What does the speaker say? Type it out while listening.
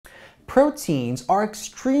proteins are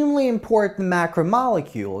extremely important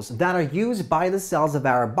macromolecules that are used by the cells of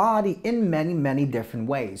our body in many different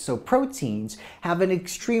ways. So proteins have an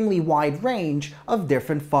extremely wide range of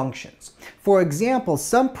different functions. For example,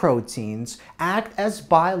 some proteins act as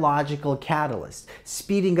biological catalysts,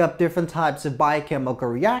 speeding up different types of biochemical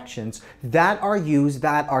reactions that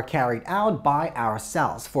are carried out by our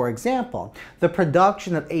cells. For example, the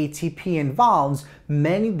production of ATP involves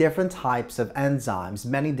many different types of enzymes,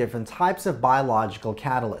 many different types of biological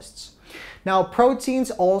catalysts. Now, proteins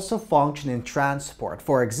also function in transport.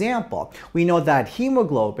 For example, we know that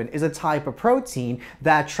hemoglobin is a type of protein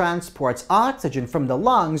that transports oxygen from the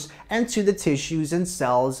lungs and to the tissues and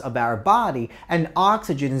cells of our body, and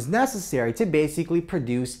oxygen is necessary to basically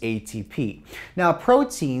produce ATP. Now,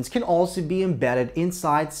 proteins can also be embedded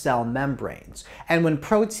inside cell membranes, and when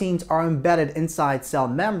proteins are embedded inside cell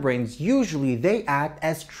membranes, usually they act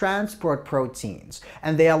as transport proteins,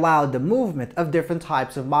 and they allow the movement of different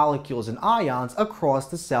types of molecules and ions across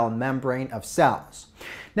the cell membrane of cells.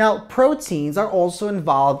 Now, proteins are also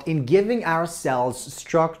involved in giving our cells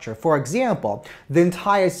structure. For example, the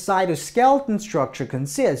entire cytoskeleton structure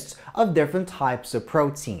consists of different types of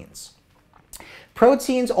proteins.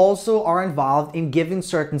 Proteins also are involved in giving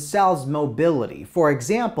certain cells mobility. For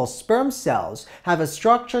example, sperm cells have a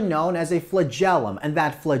structure known as a flagellum, and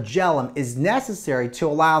that flagellum is necessary to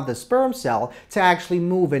allow the sperm cell to actually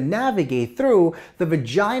move and navigate through the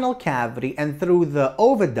vaginal cavity and through the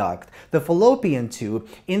oviduct, the fallopian tube,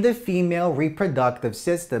 in the female reproductive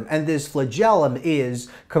system. And this flagellum is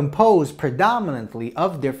composed predominantly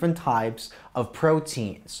of different types of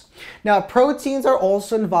proteins. Now, proteins are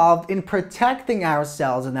also involved in protecting our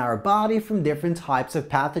cells and our body from different types of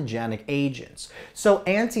pathogenic agents. So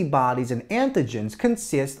antibodies and antigens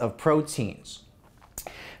consist of proteins.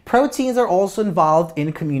 Proteins are also involved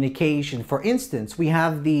in communication. For instance, we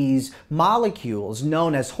have these molecules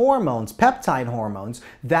known as hormones, peptide hormones,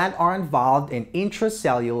 that are involved in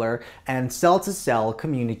intracellular and cell-to-cell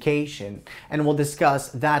communication. And we'll discuss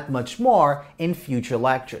that much more in future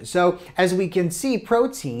lectures. So, as we can see,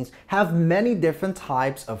 proteins have many different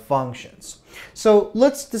types of functions. So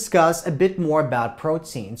let's discuss a bit more about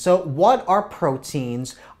proteins. So what are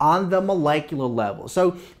proteins on the molecular level?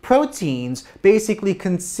 So proteins basically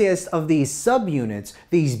consist of these subunits,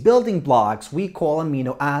 these building blocks we call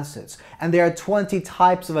amino acids. And there are 20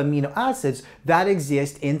 types of amino acids that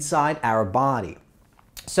exist inside our body.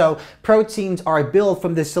 So proteins are built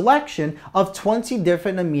from the selection of 20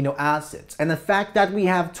 different amino acids. And the fact that we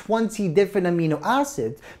have 20 different amino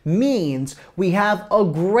acids means we have a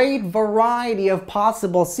great variety of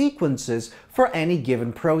possible sequences for any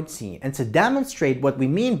given protein. And to demonstrate what we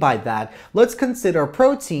mean by that, let's consider a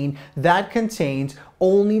protein that contains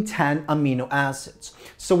only 10 amino acids.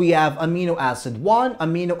 So we have amino acid 1,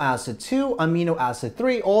 amino acid 2, amino acid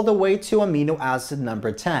 3, all the way to amino acid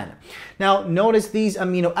number 10. Now, notice these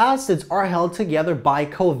amino acids are held together by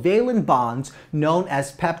covalent bonds known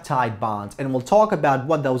as peptide bonds, and we'll talk about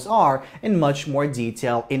what those are in much more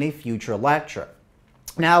detail in a future lecture.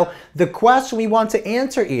 Now, the question we want to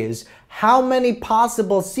answer is, how many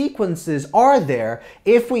possible sequences are there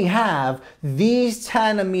if we have these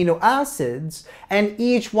 10 amino acids, and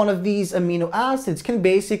each one of these amino acids can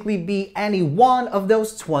basically be any one of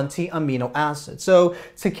those 20 amino acids? So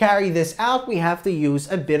to carry this out, we have to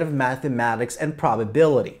use a bit of mathematics and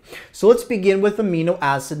probability. So let's begin with amino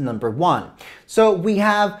acid number 1. So we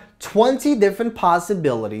have 20 different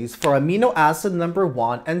possibilities for amino acid number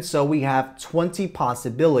 1, and so we have 20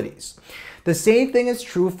 possibilities. The same thing is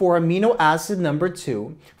true for amino acid number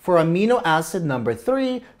 2, for amino acid number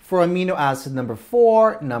 3, for amino acid number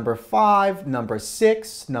 4, number 5, number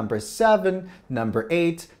 6, number 7, number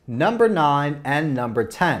 8, number 9, and number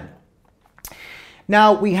 10.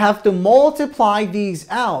 Now, we have to multiply these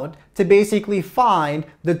out to basically find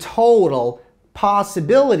the total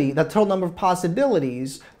number of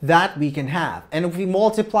possibilities that we can have. And if we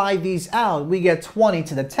multiply these out, we get 20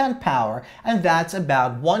 to the 10th power, and that's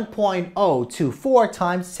about 1.024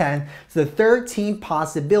 times 10 to the 13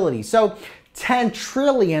 possibilities. So 10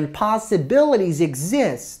 trillion possibilities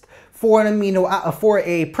exist for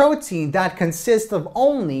a protein that consists of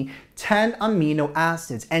only 10 amino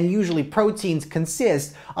acids, and usually proteins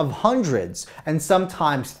consist of hundreds and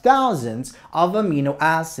sometimes thousands of amino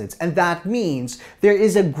acids, and that means there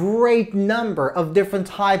is a great number of different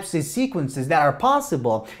types of sequences that are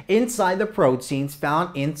possible inside the proteins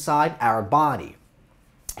found inside our body.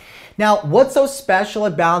 Now, what's so special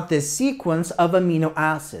about this sequence of amino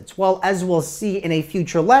acids? Well, as we'll see in a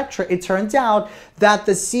future lecture, it turns out that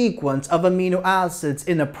the sequence of amino acids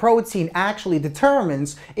in a protein actually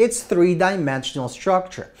determines its three-dimensional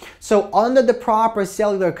structure. So under the proper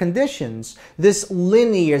cellular conditions, this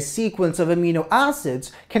linear sequence of amino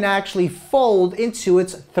acids can actually fold into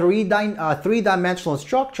its three-dimensional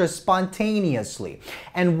structure spontaneously.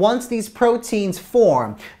 And once these proteins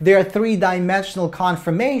form their three-dimensional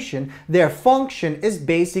conformation, their function is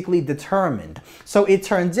basically determined. So it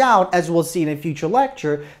turns out, as we'll see in a future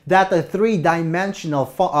lecture, that the three-dimensional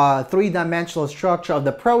structure of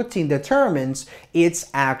the protein determines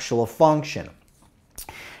its actual function.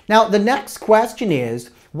 Now, the next question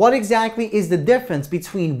is, what exactly is the difference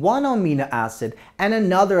between one amino acid and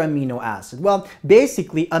another amino acid? Well,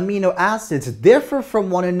 basically, amino acids differ from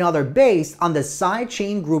one another based on the side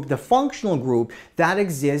chain group, the functional group that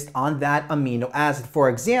exists on that amino acid. For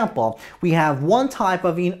example, we have one type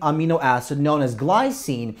of amino acid known as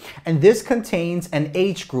glycine, and this contains an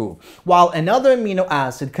H group, while another amino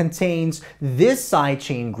acid contains this side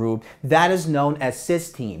chain group that is known as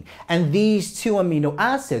cysteine. And these two amino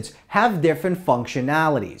acids have different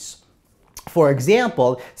functionalities. For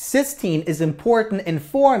example, cysteine is important in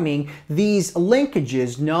forming these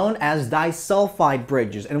linkages known as disulfide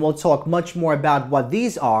bridges, and we'll talk much more about what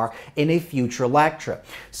these are in a future lecture.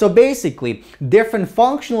 So basically, different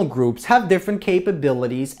functional groups have different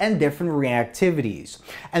capabilities and different reactivities,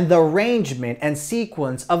 and the arrangement and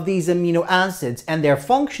sequence of these amino acids and their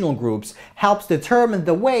functional groups helps determine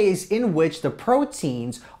the ways in which the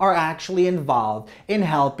proteins are actually involved in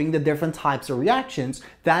helping the different types of reactions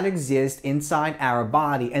that exist inside our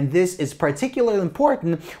body. And this is particularly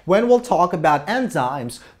important when we'll talk about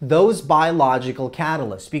enzymes, those biological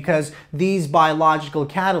catalysts, because these biological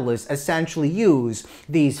catalysts essentially use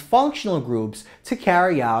these functional groups to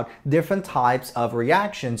carry out different types of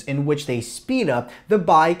reactions in which they speed up the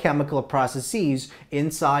biochemical processes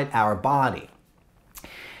inside our body.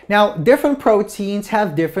 Now, different proteins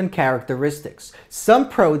have different characteristics. Some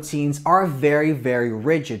proteins are very, very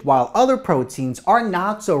rigid, while other proteins are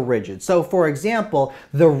not so rigid. So, for example,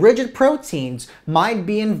 the rigid proteins might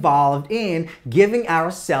be involved in giving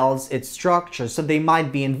our cells its structure. So they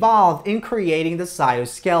might be involved in creating the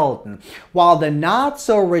cytoskeleton, while the not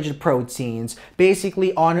so rigid proteins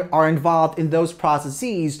basically are involved in those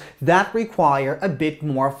processes that require a bit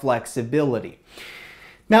more flexibility.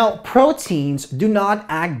 Now, proteins do not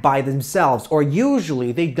act by themselves, or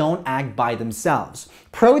usually they don't act by themselves.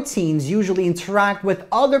 Proteins usually interact with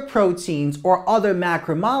other proteins or other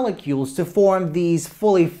macromolecules to form these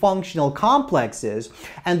fully functional complexes,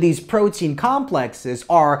 and these protein complexes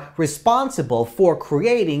are responsible for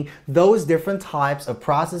creating those different types of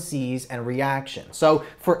processes and reactions. So,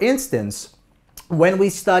 for instance, when we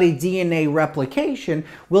study DNA replication,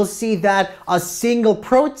 we'll see that a single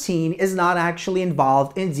protein is not actually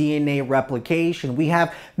involved in DNA replication. We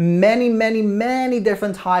have many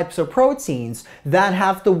different types of proteins that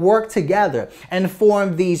have to work together and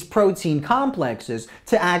form these protein complexes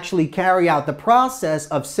to actually carry out the process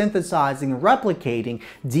of synthesizing and replicating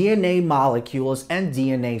DNA molecules and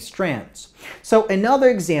DNA strands. So another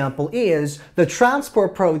example is the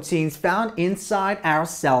transport proteins found inside our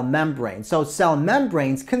cell membrane. So cell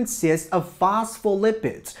membranes consist of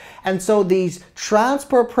phospholipids, and so these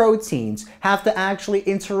transport proteins have to actually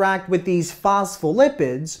interact with these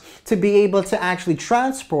phospholipids to be able to actually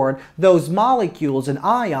transport those molecules and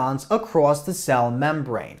ions across the cell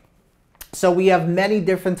membrane. So we have many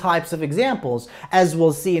different types of examples, as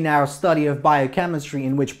we'll see in our study of biochemistry,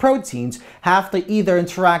 in which proteins have to either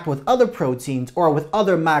interact with other proteins or with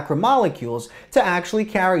other macromolecules to actually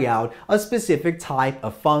carry out a specific type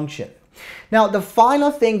of function. Now, the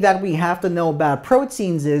final thing that we have to know about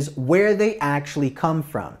proteins is where they actually come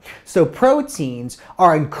from. So proteins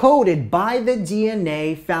are encoded by the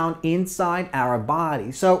DNA found inside our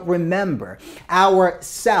body. So remember, our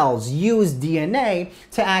cells use DNA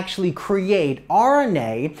to actually create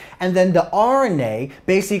RNA, and then the RNA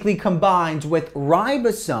basically combines with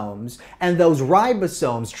ribosomes, and those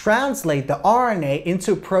ribosomes translate the RNA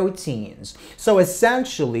into proteins. So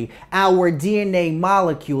essentially, our DNA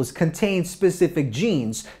molecules contain specific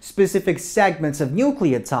genes, specific segments of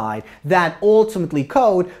nucleotide that ultimately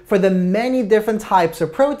code for the many different types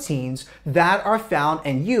of proteins that are found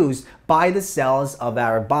and used by the cells of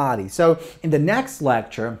our body. So in the next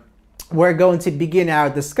lecture, we're going to begin our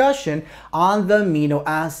discussion on the amino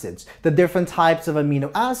acids, the different types of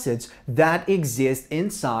amino acids that exist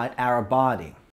inside our body.